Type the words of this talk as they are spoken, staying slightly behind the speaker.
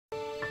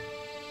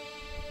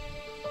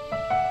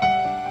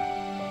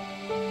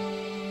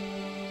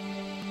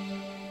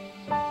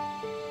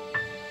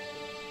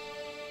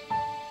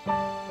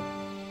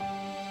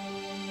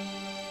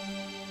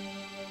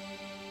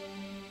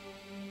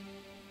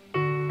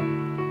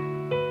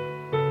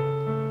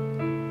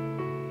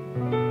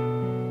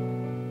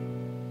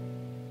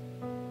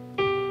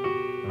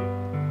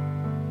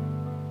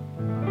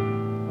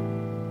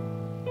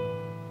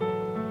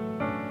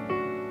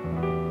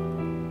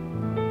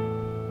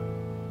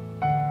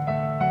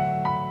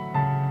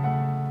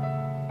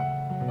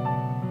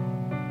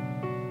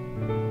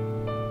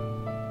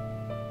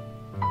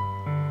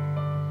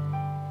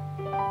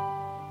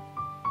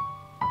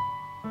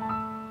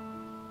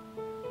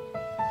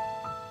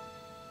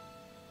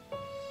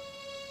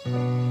In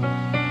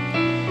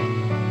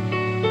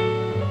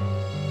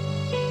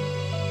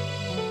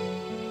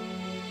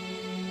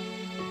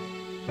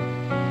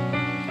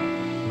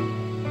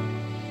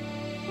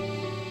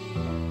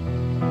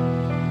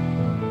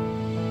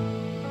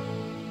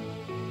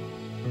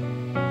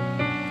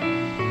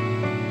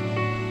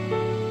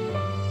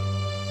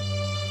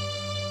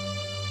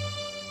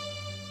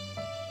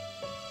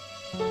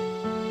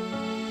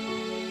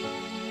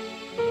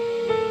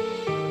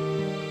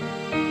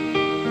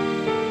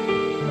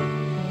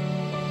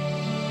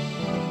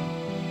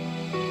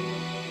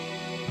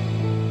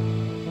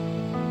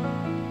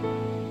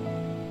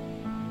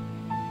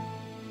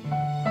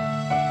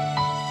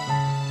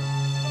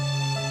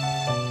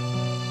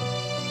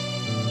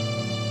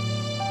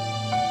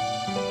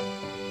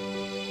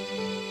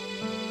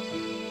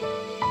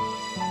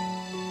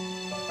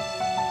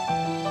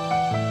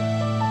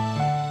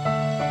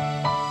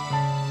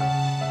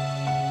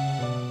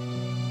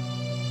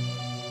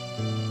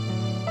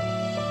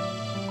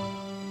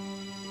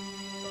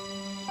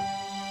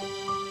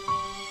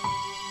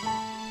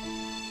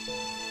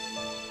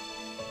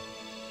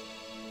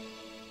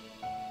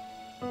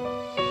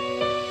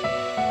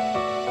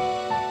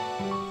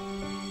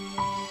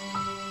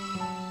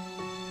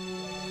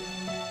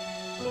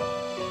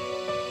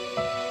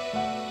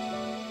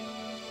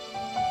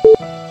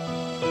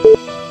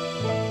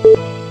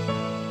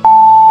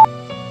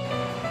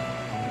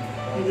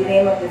the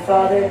name of the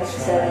Father, and of the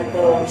Son, and of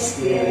the Holy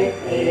Spirit.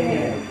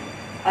 Amen.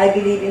 I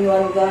believe in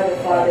one God, the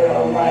Father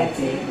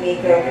Almighty,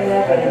 maker of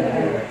heaven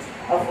and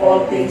earth, of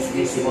all things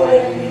visible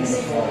and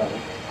invisible.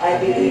 I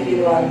believe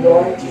in one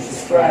Lord,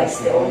 Jesus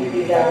Christ, the only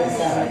begotten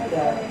Son of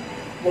God,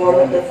 born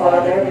of the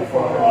Father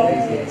before all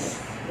ages,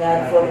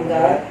 God from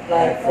God,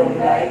 light from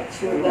light,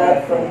 true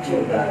God from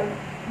true God,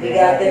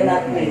 begotten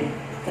not made,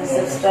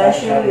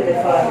 consubstantial with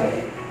the Father.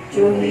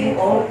 Through him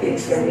all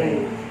things were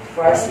made.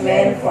 For us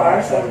men, for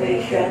our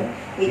salvation,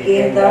 he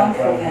came down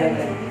from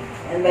heaven,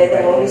 and by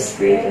the Holy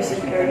Spirit was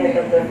incarnate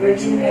of the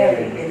Virgin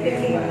Mary and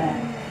became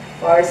man.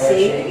 For our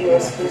sake he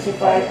was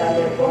crucified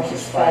under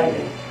Pontius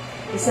Pilate.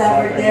 He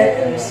suffered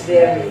death and was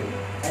buried,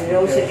 and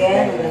rose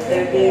again on the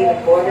third day in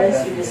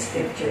accordance with the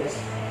Scriptures.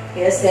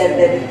 He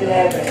ascended into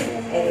heaven,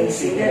 and is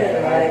seated at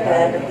the right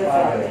hand of the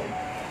Father.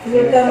 He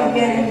will come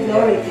again in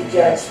glory to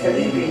judge the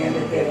living and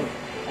the dead,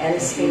 and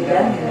his kingdom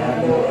will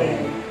have no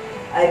end.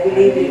 I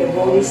believe in the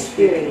Holy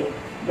Spirit,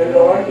 the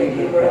Lord, the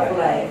giver of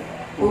life,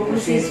 who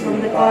proceeds from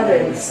the Father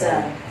and the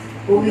Son,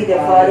 who with the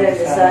Father and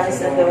the Son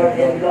is adored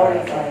and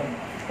glorified,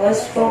 who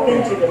has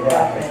spoken to the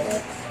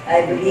prophets.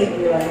 I believe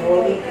in one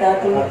holy,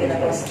 Catholic, and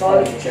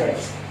Apostolic Church.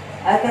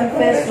 I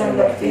confess one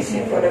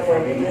baptism for the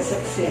forgiveness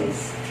of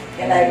sins,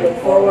 and I look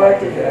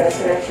forward to the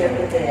resurrection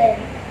of the dead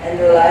and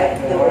the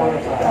life of the world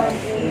to come.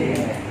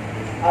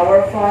 Amen.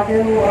 Our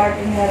Father who art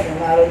in heaven,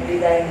 hallowed be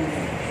thy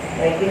name.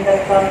 Thy kingdom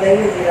come, thy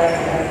will be done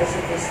on earth as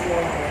it is in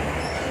heaven.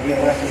 Give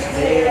us this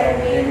day our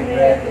daily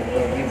bread, and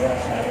forgive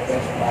us our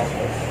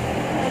trespasses,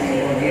 as we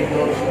forgive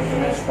those who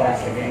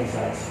trespass against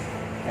us.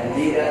 And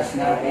lead us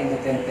not into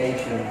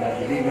temptation, but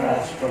deliver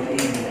us from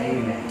evil.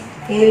 Amen.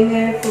 Hail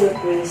Mary, full of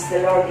grace, the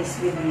Lord is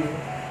with you.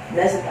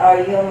 Blessed are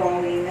you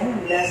among women,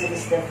 and blessed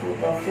is the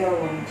fruit of your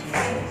womb,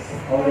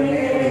 Jesus. Holy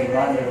Mary,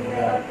 Mother of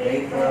God,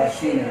 pray for us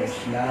sinners,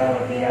 now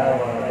at the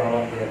hour of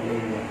our death.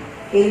 Amen.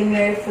 Hail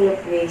Mary, full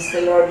of grace,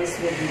 the Lord is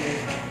with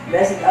you.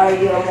 Blessed are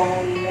you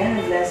among women,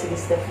 and blessed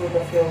is the fruit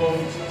of your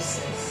womb,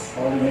 Jesus.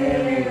 Holy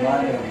Mary,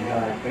 Mother of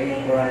God,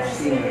 pray for us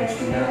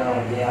sinners, now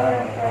at the hour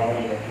of our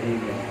death.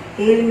 Amen.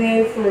 Hail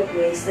Mary, full of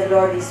grace, the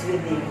Lord is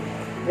with you.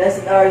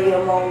 Blessed are you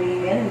among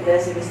women, and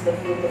blessed is the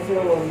fruit of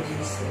your womb,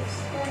 Jesus.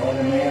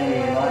 Holy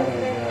Mary, Mother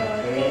of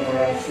God, pray for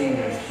us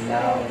sinners,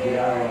 now at the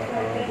hour of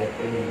our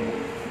death.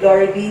 Amen.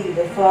 Glory be to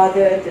the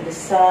Father, and to the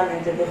Son,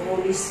 and to the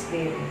Holy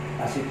Spirit.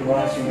 As it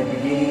was in the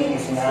beginning,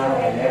 is now,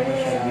 and ever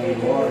shall be,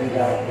 world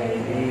without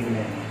end.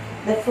 Amen.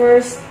 The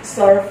first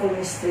sorrowful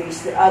mystery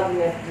is the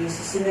agony of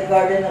Jesus in the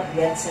Garden of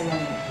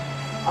Gethsemane.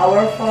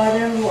 Our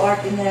Father who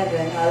art in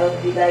heaven,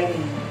 hallowed be thy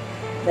name.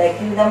 Thy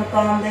kingdom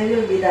come, thy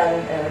will be done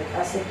on earth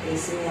as it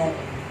is in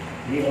heaven.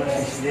 Give us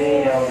this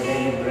day our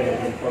daily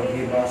bread, and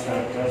forgive us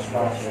our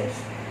trespasses,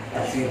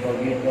 as we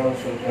forgive those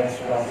who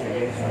trespass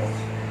against us.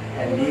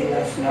 And lead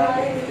us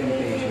not into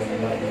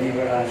temptation, but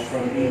deliver us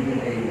from evil.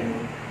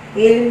 Amen.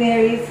 Hail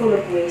Mary, full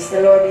of grace,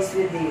 the Lord is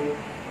with you.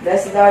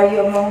 Blessed are you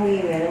among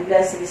women, and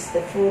blessed is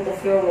the fruit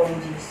of your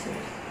womb, Jesus.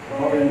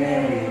 Holy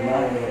Mary,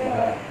 Mother of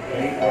God,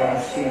 pray for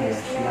us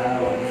sinners,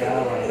 now at the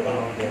hour of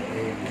our death.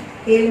 Amen.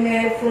 Hail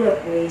Mary, full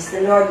of grace,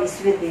 the Lord is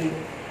with you.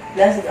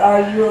 Blessed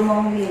are you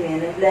among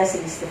women, and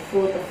blessed is the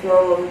fruit of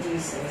your womb,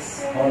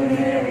 Jesus. Holy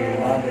Mary,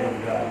 Mother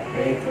of God,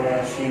 pray for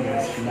us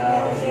sinners,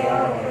 now at the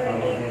hour of our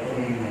death.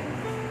 Amen.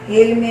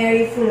 Hail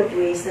Mary, full of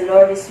grace, the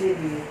Lord is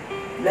with you.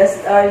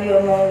 Blessed are you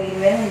among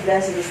women, and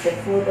blessed is the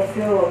fruit of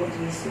your womb,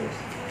 Jesus.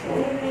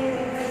 Holy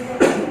Mary, Mother of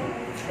God,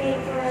 pray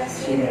for us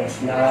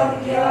Sinners, now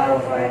at the hour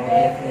of our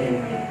death.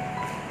 Amen.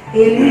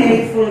 Hail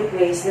Mary, full of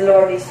grace, the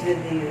Lord is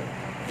with you.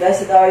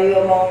 Blessed are you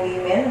among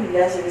women, and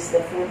blessed is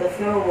the fruit of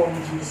your womb,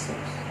 Jesus.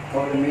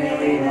 Holy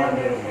Mary,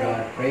 Mother of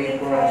God, pray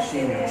for us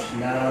sinners,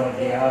 now at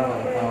the hour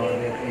of our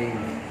death.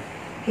 Amen.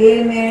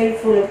 Hail Mary,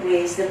 full of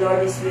grace, the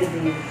Lord is with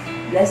you.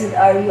 Blessed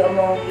are you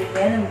among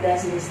women, and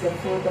blessed is the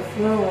fruit of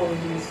your womb,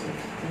 Jesus.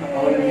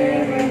 Holy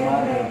Mary,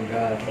 Mother of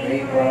God,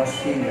 pray for us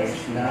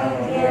sinners, now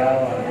at the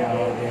hour of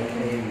our death.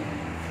 Amen.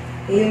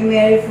 Hail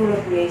Mary, full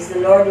of grace, the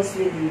Lord is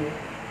with you.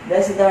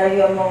 Blessed are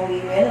you among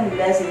women, and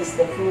blessed is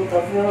the fruit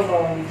of your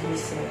womb,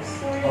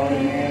 Jesus.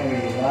 Holy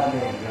Mary,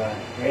 Mother of God,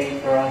 pray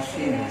for us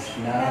sinners,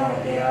 now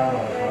at the hour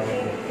of our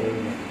death.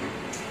 Amen.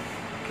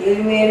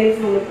 Hail Mary,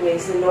 full of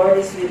grace, the Lord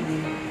is with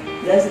you.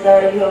 Blessed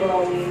are you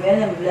among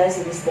women, and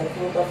blessed is the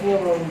fruit of your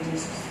womb,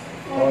 Jesus.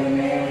 Holy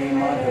Mary,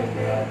 Mother of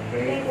God,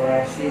 pray for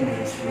us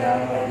sinners,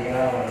 now at the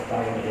hour of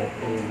our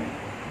death. Amen.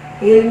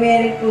 Hail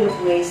Mary, full of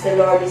grace, the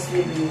Lord is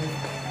with you.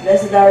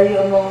 Blessed are you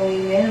among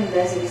women, and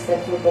blessed is the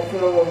fruit of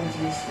your womb,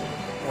 Jesus.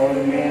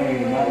 Holy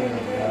Mary, Mother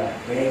of God,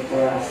 pray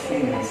for us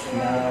sinners,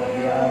 now at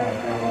the hour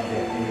of our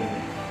death.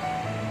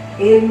 Amen.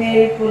 Hail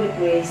Mary, full of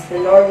grace, the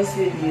Lord is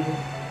with you.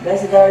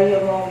 Blessed are you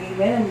among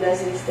women, and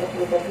blessed is the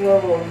fruit of your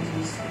womb,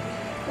 Jesus.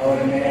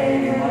 Holy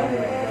Mary,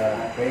 Mother of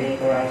God, pray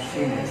for us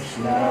sinners,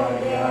 now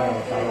at the hour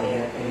of our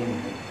death.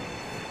 Amen.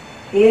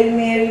 Hail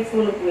Mary,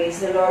 full of grace,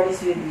 the Lord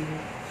is with you.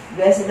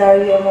 Blessed are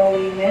you among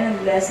women, and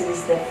blessed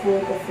is the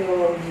fruit of your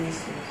womb,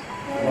 Jesus.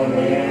 Holy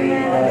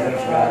Mary, Mother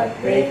of God,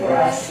 pray for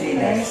us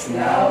sinners,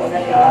 now and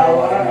at the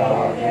hour of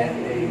our death.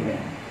 Amen.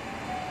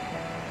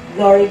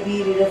 Glory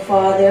be to the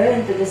Father,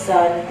 and to the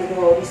Son, and to the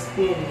Holy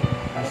Spirit.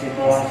 As it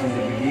was in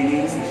the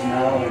beginning, is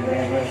now, and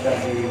ever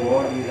shall be,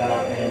 world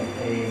without end.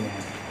 Amen.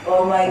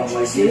 O my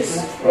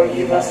Jesus,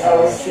 forgive us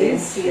our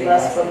sins, save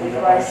us from the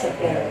fires of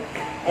hell,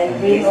 and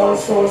bring all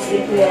souls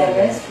into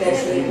heaven,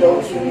 especially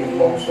those who need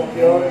most of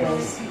your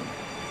mercy.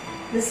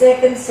 The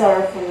second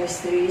sorrowful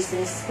mystery is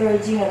the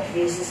scourging of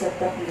Jesus at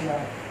the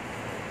pillar.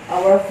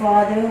 Our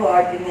Father, who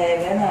art in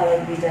heaven,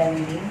 hallowed be thy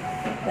name.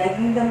 Thy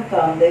kingdom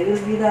come, thy will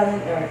be done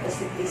on earth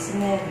as it is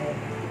in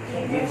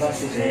heaven. Give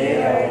us this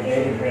day our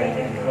daily bread,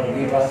 and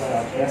forgive us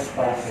our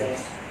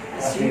trespasses,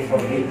 as we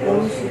forgive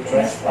those who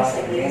trespass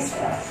against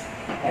us.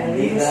 And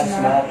lead us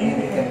not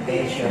into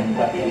temptation,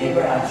 but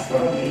deliver us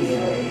from evil.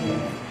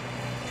 Amen.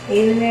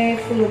 Hail Mary,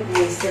 full of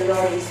grace, the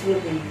Lord is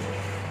with thee.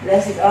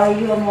 Blessed are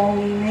you among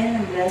women,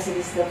 and blessed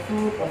is the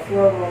fruit of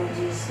your womb,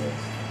 Jesus.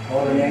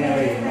 Holy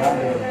Mary,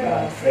 Mother of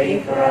God,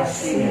 pray for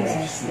us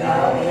sinners,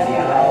 now and at the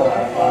hour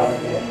of our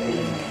death.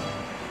 Amen.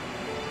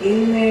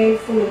 Hail Mary,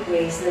 full of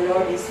grace, the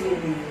Lord is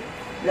with thee.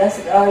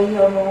 Blessed are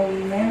you among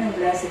women, and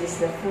blessed is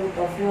the fruit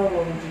of your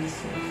womb,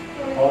 Jesus.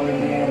 Holy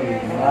Mary,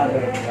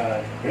 Mother of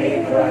God,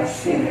 pray for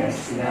us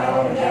sinners,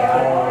 now and at the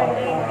hour of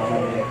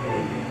our death.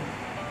 Amen.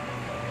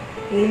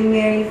 Hail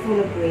Mary, full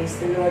of grace,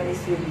 the Lord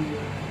is with you.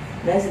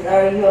 Blessed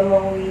are you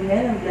among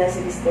women, and blessed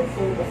is the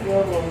fruit of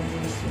your womb,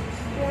 Jesus.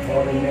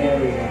 Holy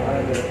Mary,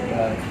 Mother of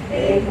God,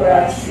 Pray for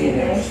us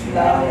sinners,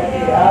 now and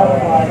at the hour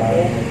of our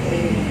death.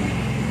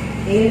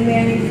 Amen. Hail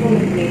Mary, full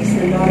of grace,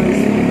 the Lord is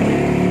with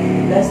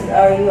you. Blessed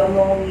are you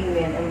among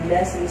women, and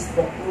blessed is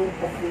the fruit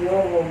of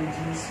your womb,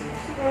 Jesus.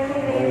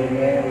 Holy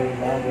Mary,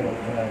 Mother of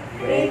God,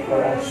 pray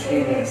for us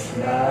sinners,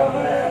 now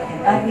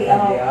and at the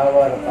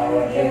hour of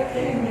our death.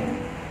 Amen.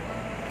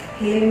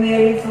 Hail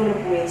Mary, full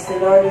of grace, the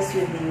Lord is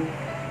with you.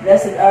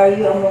 Blessed are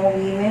you among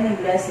women, and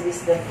blessed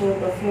is the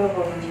fruit of your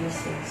womb,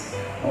 Jesus.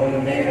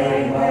 Holy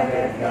Mary,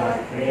 Mother of God,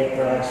 pray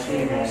for us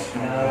sinners,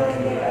 now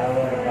and the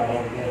hour of our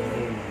death.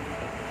 Amen.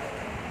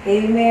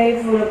 Hail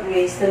Mary, full of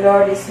grace, the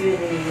Lord is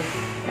with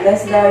you.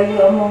 Blessed are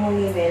you among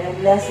women, and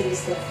blessed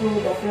is the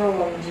fruit of your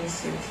womb,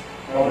 Jesus.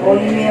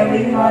 Holy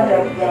Mary,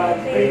 Mother of God,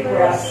 pray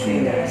for us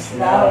sinners,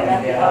 now and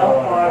at the hour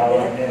of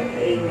our death.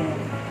 Amen.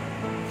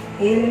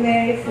 Hail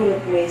Mary, full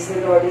of grace,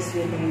 the Lord is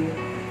with you.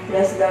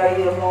 Blessed are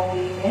you among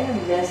women,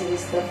 and blessed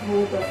is the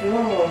fruit of your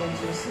womb,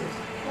 Jesus.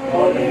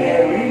 Holy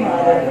Mary,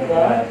 Mother of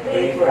God,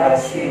 pray for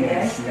us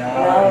sinners,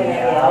 now and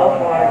at the hour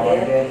of our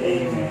death.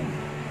 Amen.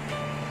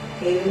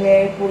 Hail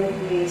Mary, full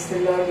of grace, the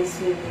Lord is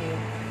with you.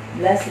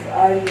 Blessed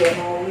are you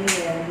among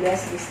women, and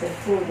blessed is the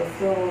fruit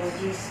of your womb,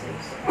 Jesus.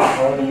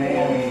 Holy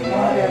Mary,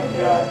 Mother of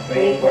God,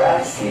 pray for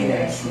us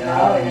sinners,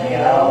 now and at the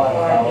hour of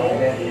our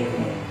death.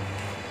 Amen.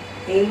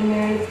 Hail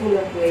Mary, full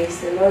of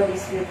grace, the Lord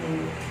is with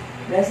you.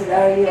 Blessed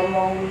are you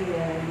among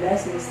women, and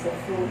blessed is the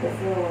fruit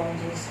of your womb,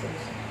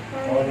 Jesus.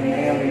 Holy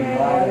Mary,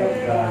 Mother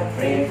of God,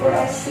 pray for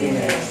us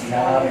sinners,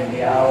 now and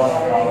the hour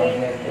of our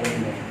death.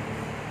 Amen.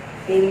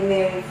 Hail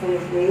Mary, full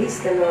of grace,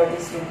 the Lord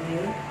is with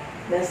you.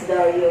 Blessed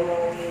are you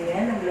among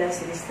women, and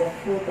blessed is the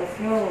fruit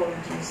of your womb,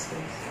 Jesus.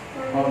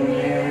 Holy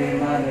Mary,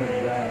 Mother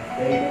of God,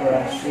 pray for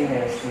us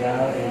sinners,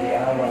 now and the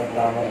hour of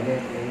our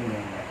death.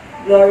 Amen.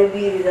 Glory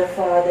be to the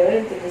Father,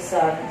 and to the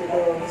Son, and to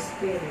the Holy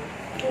Spirit.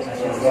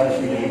 As it was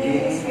in the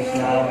beginning, is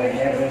now, and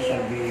ever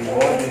shall be,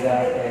 world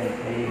without end.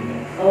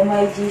 Amen. O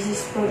my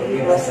Jesus,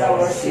 forgive us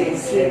our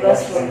sins, save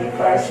us from the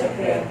fires of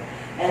hell,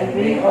 and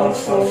bring all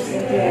souls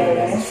into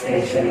heaven,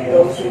 especially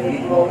those who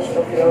need most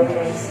of your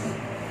mercy.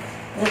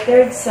 The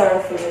third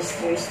sorrowful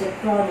mystery is the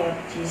crowning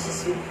of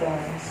Jesus with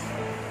thorns.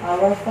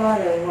 Our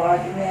Father, who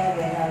art in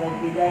heaven,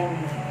 hallowed be thy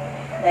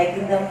name. Thy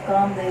kingdom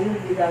come, thy will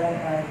be done on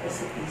earth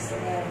as it is in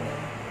heaven.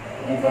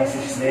 Give us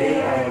this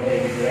day our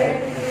daily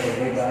bread, and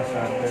forgive us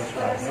our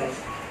trespasses,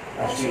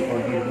 as we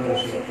forgive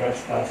those who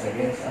trespass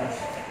against us.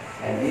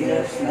 And lead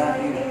us not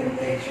into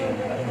temptation,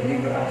 but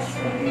deliver us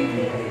from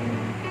evil.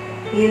 Amen.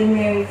 Hail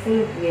Mary,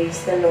 full of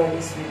grace, the Lord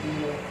is with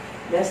you.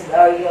 Blessed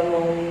are you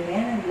among women,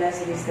 and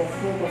blessed is the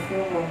fruit of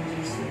your womb,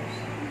 Jesus.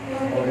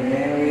 Holy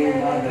Mary,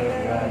 Mother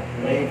of God,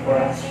 pray for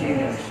us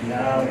sinners,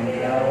 now and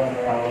the hour of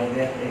our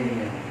death.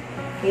 Amen.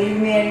 Hail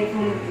Mary,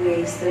 full of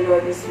grace, the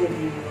Lord is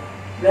with you.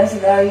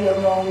 Blessed are you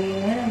among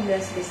women, and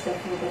blessed is the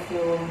fruit of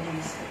your womb,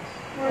 Jesus.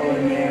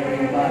 Holy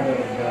Mary, Mother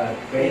of God,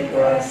 pray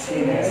for us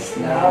sinners,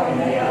 now and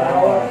the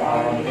hour of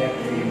our death.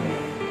 Amen.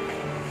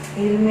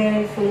 Hail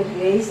Mary, full of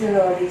grace, the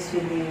Lord is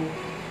with you.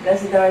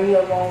 Blessed are you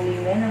among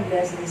women, and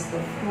blessed is the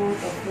fruit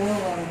of your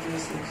womb,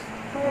 Jesus.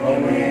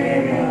 Holy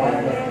Mary,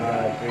 Mother of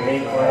God, pray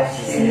for us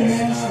Sinners,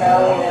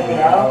 now and at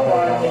the hour of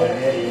our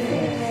death.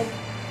 Amen.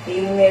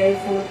 Hail Mary,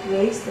 full of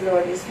grace, the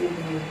Lord is with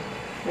you.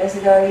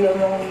 Blessed are you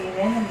among women,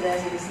 and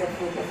blessed is the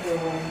fruit of your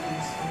womb,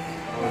 Jesus.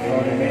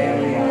 Holy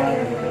Mary,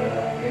 Mother of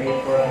God,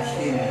 pray for us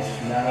sinners,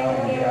 now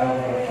and the hour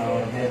of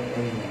our death.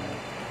 Amen.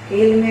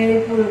 Hail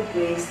Mary, full of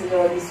grace, the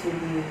Lord is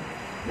with you.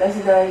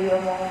 Blessed are you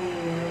among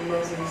women, and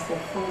blessed is the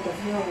fruit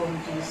of your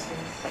womb, Jesus.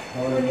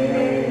 Holy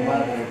Mary,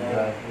 Mother of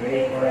God,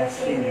 pray for us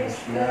sinners,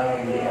 now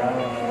and the hour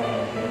of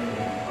our death.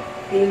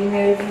 Amen. Hail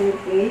Mary, full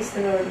of grace,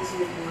 the Lord is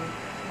with you.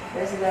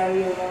 Blessed are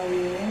you among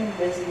women, and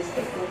blessed is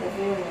the fruit of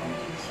your womb,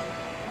 Jesus.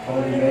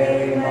 Holy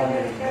Mary,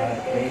 Mother of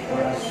God, pray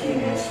for us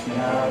sinners,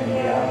 now and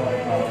the hour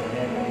of our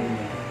death. Amen.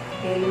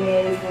 Hail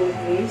Mary, full of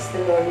grace, the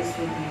Lord is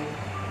with you.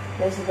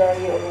 Blessed are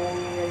you among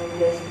women, and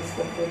blessed is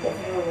the fruit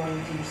of your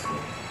womb, Jesus.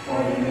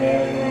 Holy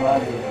Mary,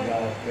 Mother of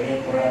God,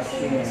 pray for us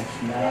sinners,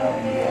 now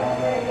and the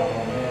hour of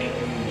our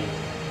death. Amen.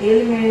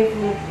 Hail Mary,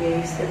 full of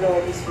grace, the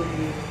Lord is with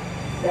you.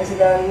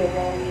 Blessed are you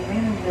among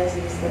women, and blessed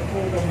is the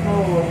fruit of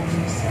your womb,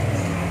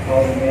 Jesus.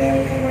 Holy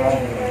Mary,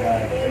 Mother of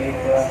God, pray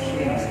for us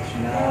sinners,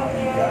 now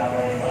and the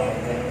hour of our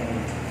death.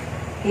 Amen.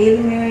 Hail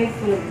Mary,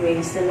 full of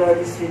grace, the Lord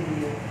is with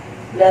you.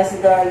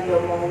 Blessed are you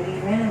among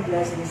women, and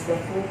blessed is the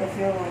fruit of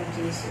your womb,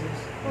 Jesus.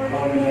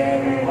 Holy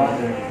Mary,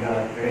 Mother of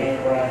God, pray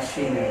for us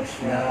sinners,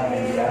 now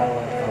and the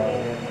hour of our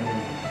death.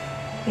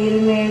 Amen.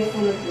 Hail Mary,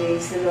 full of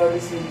grace, the Lord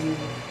is with you.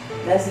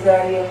 Blessed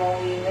are you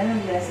among women,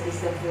 and blessed is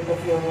the fruit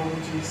of your womb,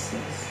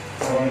 Jesus.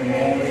 Holy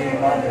Mary,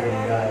 Mother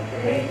of God,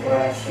 pray for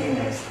us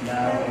sinners,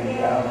 now and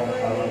the hour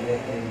of our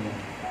death. Amen.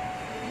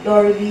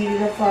 Glory be to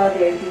the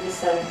Father, to the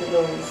Son, and to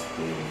the Holy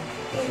Spirit.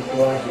 As it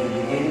was in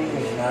the beginning,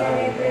 is now,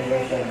 and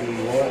ever shall be,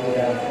 world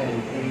without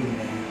end.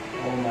 Amen.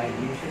 O my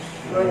Jesus,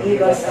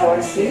 Forgive us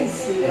our sins,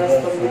 save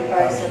us from the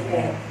fires of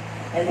hell,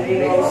 and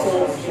bring all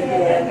souls to the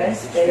heavens,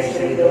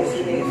 especially those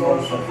who need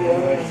most of your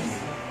mercy.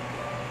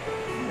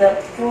 The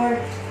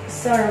fourth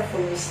sorrowful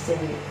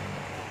mystery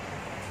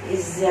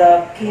is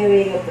the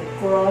carrying of the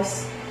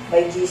cross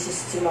by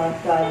Jesus to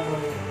Mount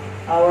Calvary.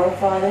 Our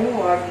Father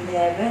who art in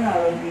heaven,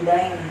 hallowed be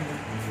thy name.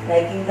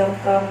 Thy kingdom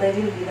come, thy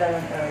will be done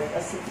on earth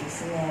as it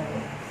is in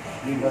heaven.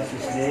 give us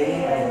this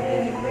day our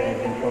daily bread,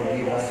 and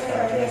forgive us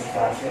our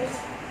trespasses,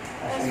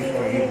 as we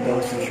forgive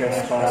those who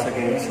trespass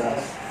against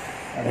us.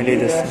 And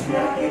lead us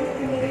not into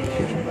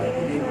temptation, but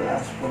deliver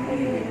us from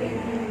evil.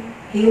 Amen.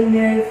 Hail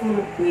Mary, full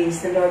of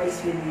grace, the Lord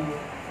is with you.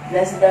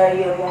 Blessed are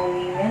you among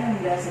women, and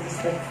blessed is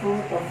the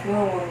fruit of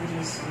your womb,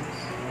 Jesus.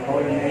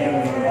 Holy Mary,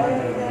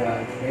 Mother of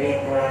God,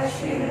 pray for us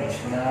sinners,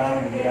 now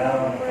and the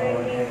hour of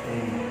our death.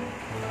 Amen.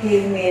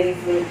 Hail Mary,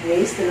 full of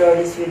grace, the Lord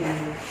is with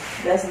you.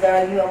 Blessed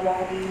are you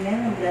among women,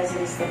 and blessed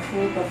is the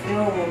fruit of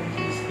your womb,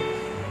 Jesus.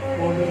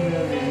 Holy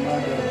Mary,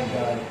 Mother of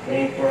God,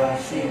 pray for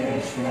us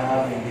sinners,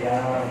 now and the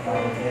hour of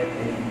our death.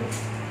 Amen.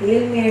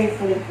 Hail Mary,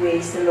 full of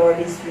grace, the Lord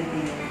is with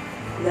you.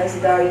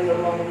 Blessed are you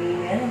among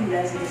women, and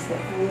blessed is the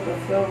fruit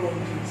of your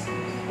womb, Jesus.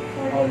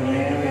 Holy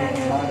Mary,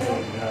 Mother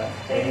of God,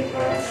 pray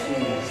for us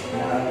sinners,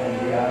 now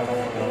and the hour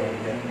of our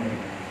death. Amen.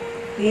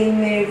 Hail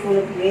Mary, full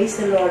of grace,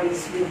 the Lord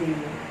is with you.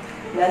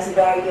 Blessed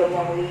are you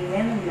among women,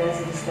 and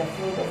blessed is the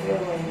fruit of your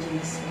womb,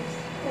 Jesus.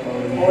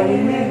 Holy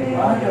Mary,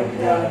 Mother of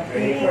God,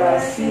 pray for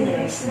us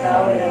sinners,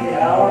 now and at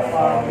the hour of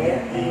our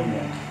death.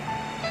 Amen.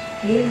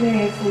 Hail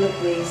Mary, full of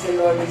grace, the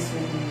Lord is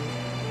with you.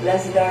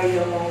 Blessed are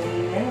you among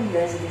women, and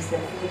blessed is the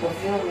fruit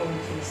of your womb,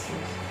 Jesus.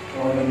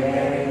 Holy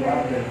Mary,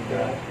 Mother of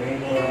God, pray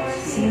for us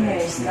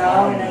Sinners,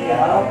 now and at the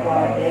hour of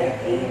our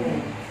death.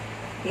 Amen.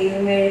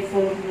 Hail Mary,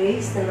 full of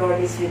grace, the Lord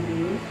is with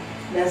you.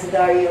 Blessed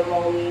are you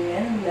among women,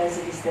 and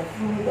blessed is the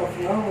fruit of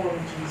your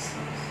womb, Jesus.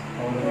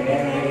 Holy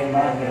Mary,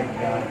 Mother of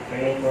God,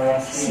 pray for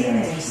us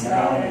Sinners,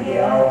 now and at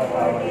the hour of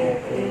our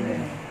death.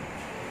 Amen.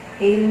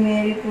 Hail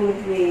Mary, full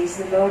of grace,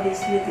 the Lord is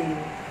with you.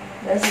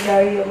 Blessed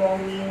are you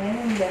among women,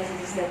 and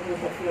blessed is the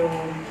fruit of your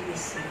womb,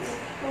 Jesus.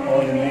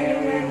 Holy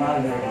Mary,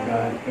 Mother of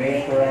God,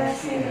 pray for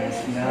us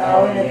sinners,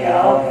 Now and at the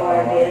hour of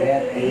our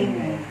death.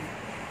 Amen.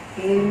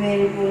 Hail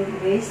Mary, full of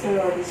grace, the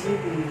Lord is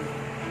with you.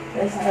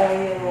 Blessed are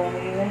you among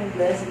women, and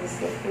blessed is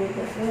the fruit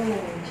of your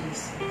womb,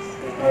 Jesus.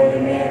 Holy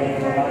Mary,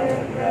 Mother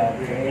of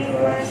God, pray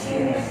for us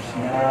sinners,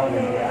 now and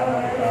at the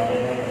hour of our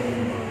death.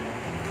 Amen.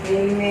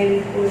 Hail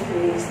Mary, full of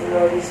grace, the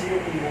Lord is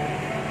with you.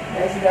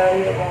 Blessed are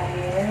you among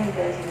women, and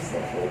blessed is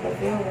the fruit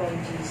of your womb,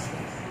 Jesus.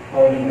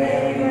 Holy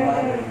Mary,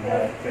 Mother of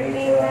God, pray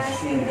for us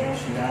sinners,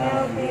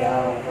 now and the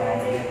hour of our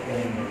death.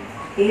 Amen.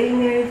 Hail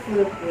Mary, full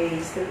of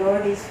grace, the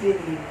Lord is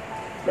with you.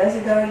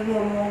 Blessed are you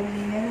among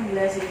women, and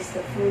blessed is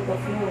the fruit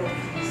of your womb,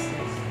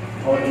 Jesus.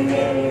 Holy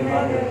Mary,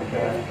 Mother of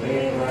God,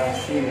 pray for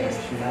us sinners,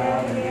 now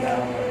and the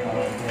hour of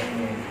our death.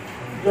 Amen.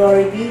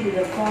 Glory be to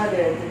the Father,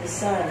 and to the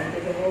Son, and to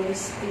the Holy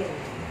Spirit.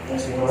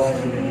 As it was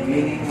in the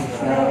beginning,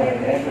 is now,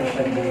 and ever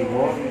shall be,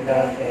 world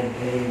without end.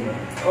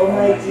 Amen. O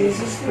my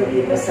Jesus,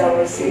 forgive us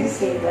our sins,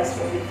 save us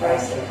from the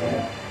fires of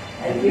hell,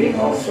 and bring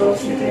all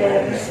souls into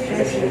heaven,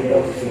 especially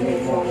those who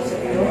need most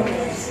of your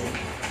mercy.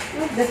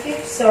 The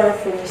fifth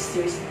sorrowful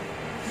mystery,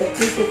 the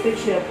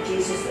crucifixion of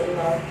Jesus on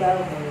Mount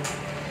Calvary.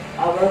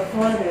 Our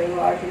Father, who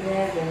art in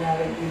heaven,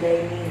 hallowed be thy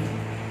name.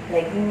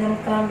 Thy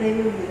kingdom come, thy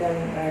will be done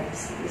on earth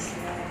as it is in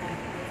heaven.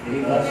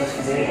 Give us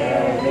this day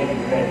our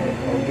daily bread, and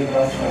forgive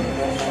us our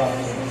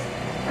trespasses,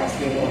 as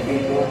we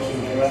forgive those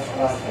who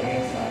trespass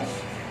against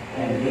us.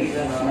 And lead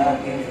us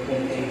not into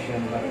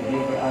temptation, but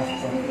deliver us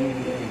from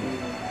evil.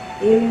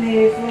 Hail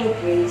Mary, full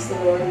of grace, the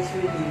Lord is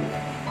with you.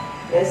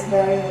 Blessed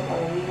are you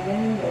among women,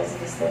 and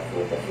blessed is the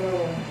fruit of your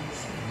womb,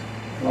 Jesus.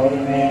 Holy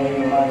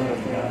Mary, Mother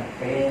of God,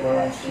 pray for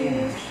us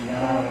sinners,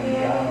 now and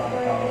the hour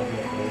of our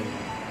death. Amen.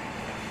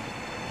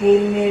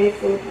 Hail Mary,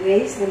 full of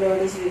grace, the Lord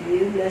is with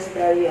you. Blessed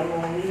are you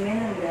among women,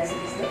 and blessed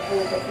is the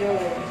fruit of your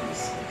womb,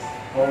 Jesus.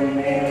 Holy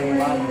Mary,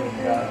 Mother of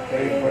God,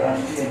 pray for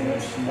us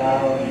sinners,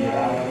 now and the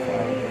hour of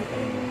our death.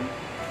 Amen.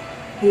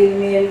 Hail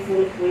Mary,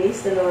 full of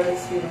grace, the Lord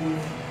is with you.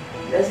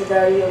 Blessed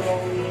are you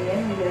among women,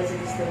 and blessed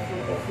is the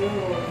fruit of your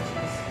womb,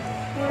 Jesus.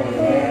 Holy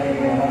Mary,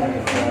 Mother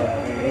of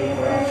God, pray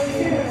for us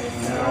sinners,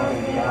 now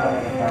and the hour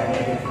of our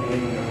death.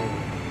 Amen.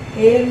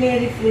 Hail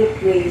Mary, full of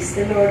grace,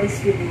 the Lord is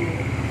with you.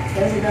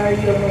 Blessed are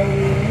you among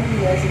women, and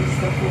blessed is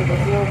the fruit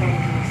of your womb,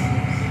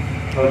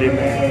 Jesus. Holy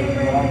Mary,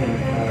 Mother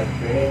of God,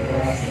 pray for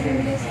us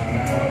sinners,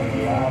 now and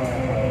the hour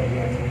of our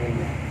death.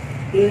 Amen.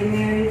 Hail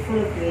Mary,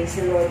 full of grace,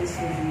 the Lord is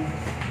with you.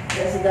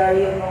 Blessed are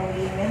you among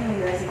women, and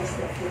blessed is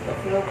the fruit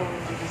of your womb,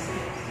 Jesus.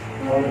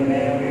 Holy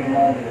Mary,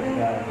 Mother of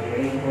God,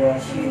 pray for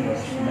us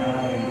sinners,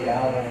 now and the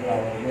hour of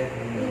our death.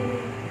 Amen.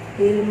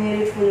 Hail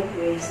Mary, full of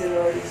grace, the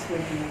Lord is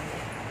with you.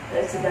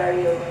 Blessed are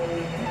you among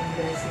women, and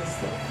blessed is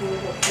the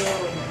fruit of your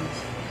womb,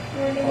 Jesus.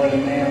 Holy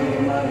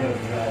Mary, Mother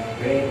of God,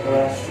 pray for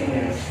us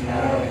sinners,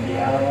 now and the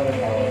hour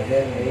of our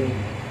death.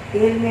 Amen.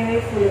 Hail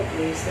Mary, full of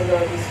grace, the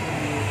Lord is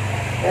with you.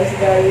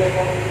 Blessed are you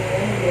among women,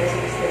 and blessed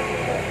is the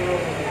fruit of your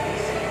womb,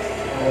 Jesus.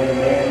 Holy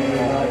Mary,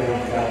 Mother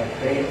of God,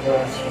 pray for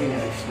us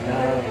sinners,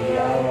 now and the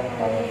hour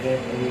of our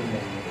death. Amen.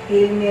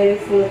 Hail Mary,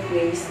 full of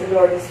grace, the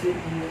Lord is with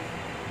you.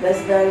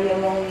 Blessed are you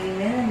among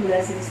women, and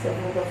blessed is the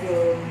fruit of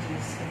your womb,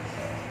 Jesus.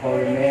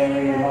 Holy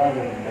Mary,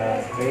 Mother of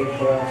God, pray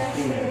for us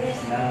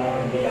sinners, now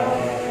and the hour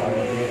of our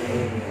death.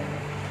 Amen.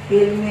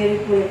 Hail Mary,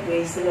 full of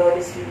grace, the Lord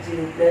is with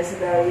you.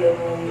 Blessed are you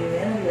among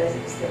women, and blessed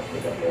is the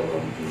fruit of your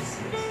womb,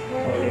 Jesus.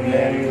 Holy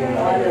Mary,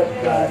 Mother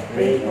of God,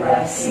 pray for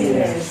us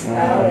sinners,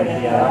 now and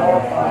at the hour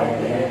of our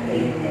death.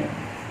 Amen.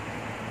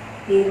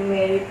 Hail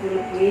Mary, full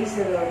of grace,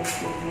 the Lord is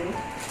with you.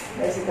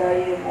 Blessed are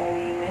you among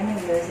women,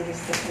 and blessed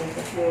is the fruit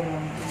of your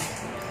womb, Jesus.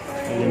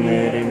 Holy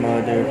Mary,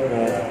 Mother of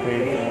God,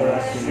 pray for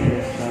us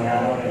sinners,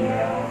 now and the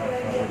hour of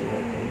our death.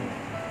 Amen.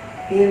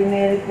 Hail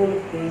Mary, full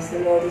of grace, the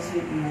Lord is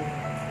with you.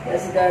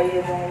 Blessed are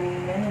you among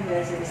women, and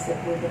blessed is the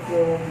fruit of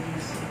your womb,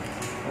 Jesus.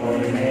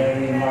 Holy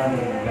Mary,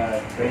 Mother of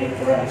God, pray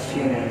for us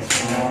sinners,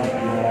 now and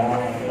the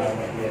hour of our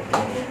death.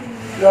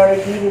 Amen. Glory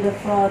be to the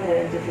Father,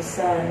 and to the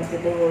Son, and to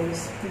the Holy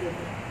Spirit.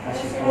 As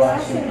it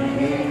was in the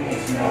beginning,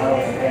 is now,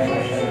 and ever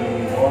shall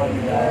be, world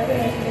without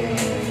end.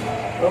 Amen.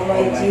 O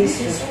my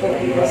Jesus,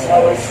 forgive us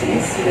our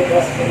sins, save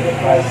us from the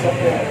fires of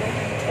hell,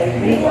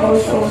 and bring all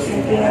souls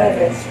into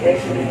heaven,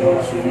 especially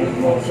those who need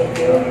most of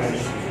your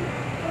mercy.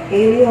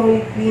 Hail,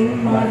 Holy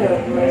Queen, Mother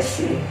of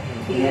Mercy,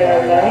 hear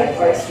our life,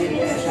 our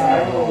sweetness, and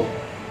our hope.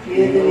 To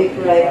you do we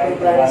cry, for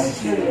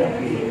God's children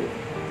of Eve.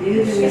 To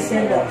you do we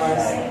send up our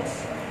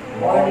sighs,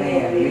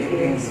 mourning and weeping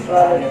in this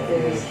valley of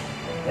tears.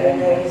 Turn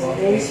your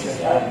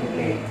visitations out to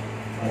me,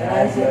 and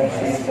answer your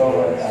face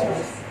towards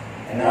us.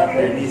 And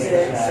after these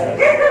exercises,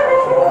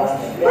 show us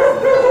the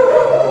blessed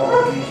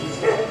of Jesus,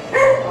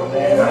 of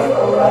heaven,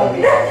 O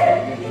Rabbi,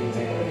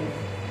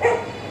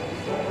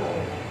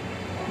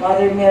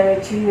 Mother Mary,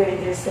 through your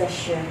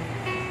intercession,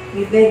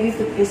 we beg you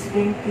to please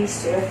bring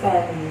peace to our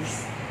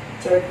families,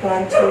 to our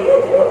country,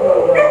 and to the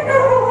whole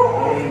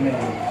world.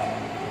 Amen.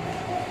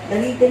 The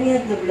Litany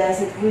of the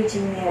Blessed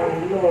Virgin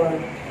Mary, Lord,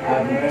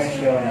 Have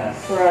mercy on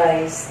us.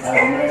 Christ,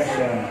 Have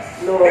mercy on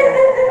us. Lord,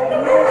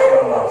 Have mercy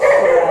on us.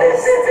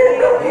 Christ,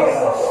 Hear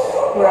us.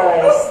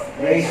 Christ,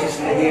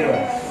 Graciously hear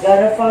us.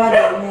 God the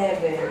Father in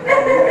heaven,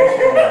 Have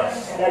mercy on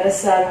us. God the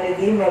Son,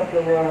 Redeemer of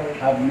the world,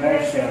 Have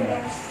mercy on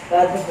us.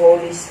 God the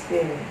Holy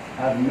Spirit,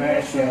 Have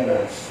mercy on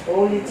us.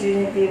 Holy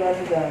Trinity,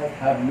 one God,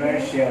 Have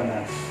mercy on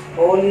us.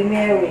 Holy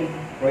Mary,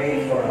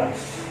 Pray for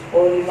us.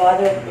 Holy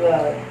Mother of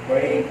God,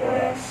 Pray for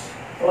us.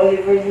 Holy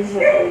Virgins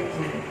of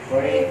Virgins,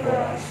 pray for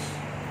us.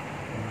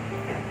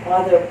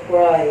 Mother of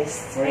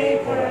Christ, Pray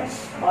for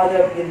us.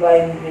 Mother of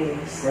Divine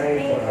Grace,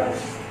 Pray for us.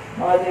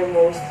 Mother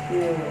most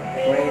pure,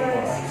 Pray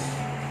for us.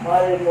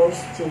 Mother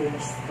most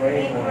chaste,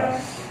 Pray for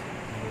us.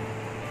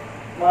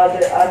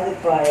 Mother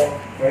undefiled,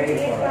 Pray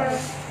for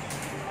us.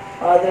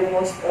 Mother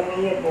most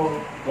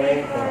amiable,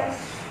 Pray for us.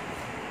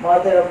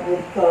 Mother of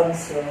good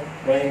counsel,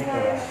 Pray for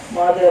us.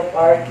 Mother of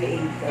our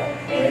Creator,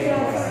 Pray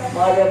for us.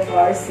 Mother of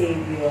our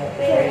Savior,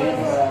 Pray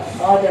for us.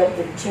 Mother of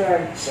the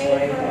Church,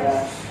 Pray for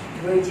us.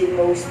 Virgin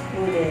most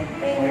prudent,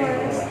 Pray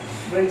for us.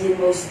 Virgin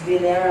most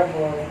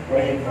venerable,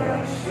 Pray for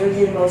us.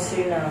 Virgin most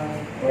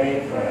renowned, Pray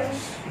for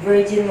us.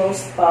 Virgin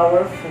most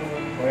powerful,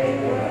 Pray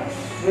for us.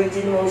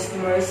 Virgin most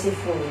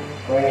merciful,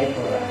 Pray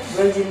for us.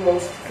 Virgin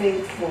most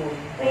faithful,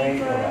 Pray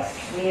for us.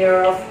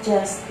 Mirror of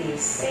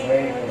justice,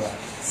 Pray for us.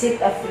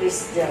 Seat of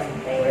wisdom,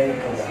 Pray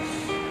for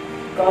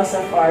us. cause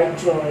of our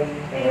joy,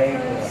 Pray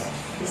for us.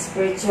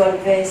 spiritual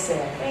vessel,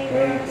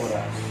 Pray for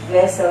us.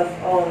 vessel of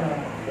honor,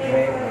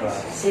 Pray for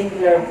us.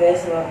 singular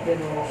vessel of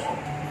devotion,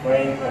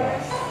 Pray for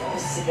us.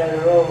 mystical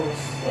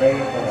rose, Pray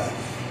for us.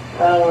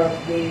 Tower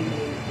of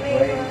David,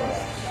 Pray for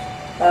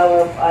us. Tower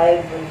of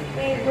Ivory,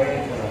 Pray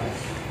for us.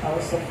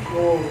 House of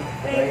Gold,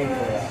 Pray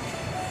for us.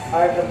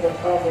 Ark of the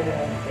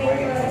Covenant, Pray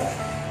for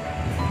us.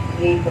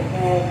 Gate of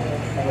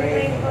Heaven,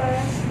 Pray for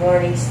us.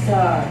 Morning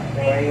Star,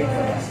 Pray for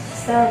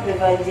us. Star of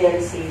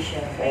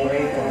Evangelization, Pray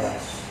for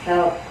us.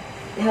 Help,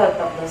 health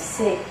of the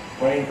sick,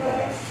 Pray for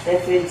us.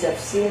 refuge of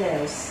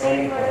sinners,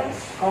 Pray for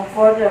us.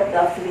 comforter of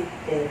the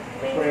afflicted,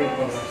 Pray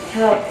for us.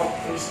 help of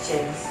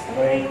Christians,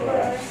 Pray for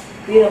us.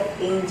 Queen of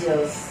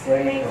angels,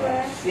 Pray for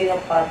us. Queen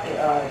of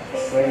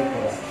patriarchs, Pray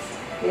for us.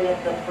 Queen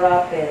of the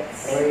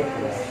prophets, Pray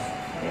for us.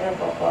 Queen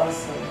of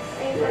apostles,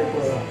 Pray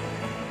for us.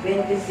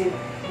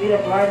 Queen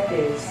of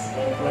martyrs,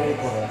 Pray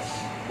for us.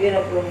 Queen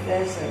of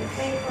professors,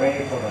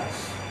 Pray for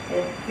us.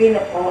 and Queen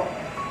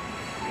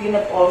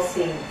of all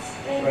saints,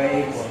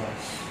 Pray for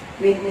us.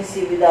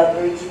 witnessing without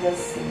original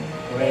sin,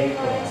 Pray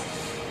for us.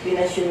 Queen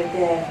assumed to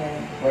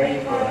heaven,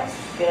 Pray for us.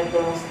 Queen of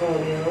the most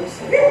holy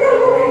rosary, Pray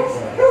for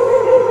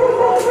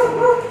us.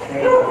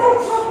 Pray for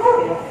us.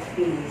 Queen of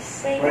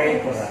peace. Pray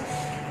for us.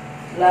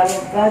 Lamb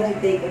of God, you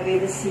take away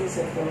the sins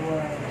of the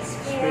world.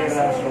 Spare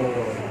us, O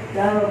Lord.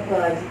 Lamb of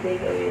God, you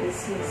take away the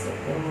sins of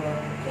the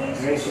world.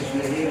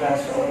 Graciously heal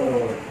us, O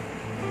Lord.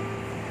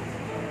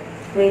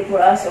 Pray for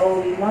us,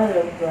 Holy Mother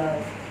of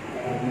God.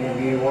 That we may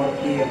be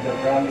worthy of the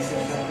promises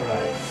of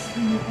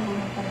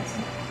Christ.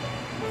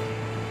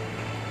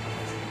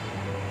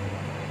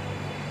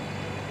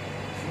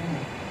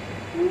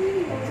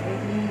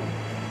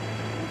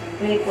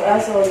 Pray for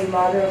us, Holy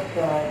Mother of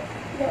God.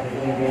 That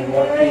we may be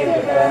worthy of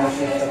the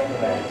promises of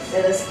Christ.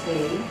 Let us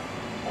pray.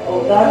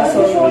 O God,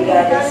 so only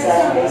begotten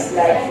Son, is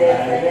life,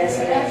 death, and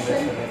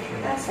resurrection,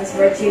 has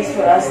purchased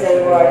for us the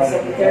rewards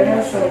of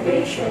eternal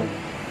salvation.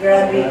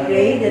 Grant, we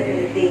pray, that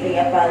meditating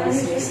upon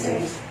these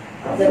mysteries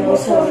of the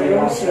Most Holy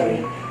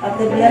Rosary of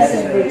the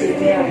Blessed Virgin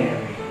Mary,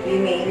 we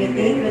may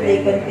imitate what they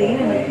contain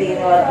and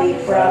obtain what they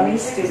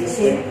promise through the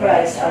same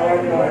Christ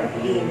our Lord.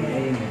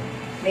 Amen.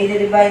 May the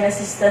divine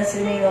assistance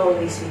remain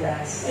always with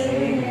us.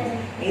 Amen.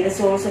 May the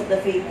souls of the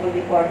faithful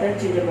departed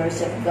through the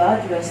mercy of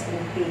God rest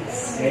in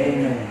peace.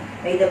 Amen.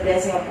 May the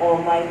blessing of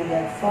Almighty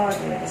God, Father,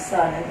 the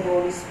Son, and the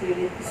Holy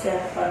Spirit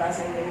descend upon us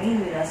and remain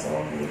with us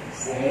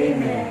always.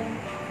 Amen.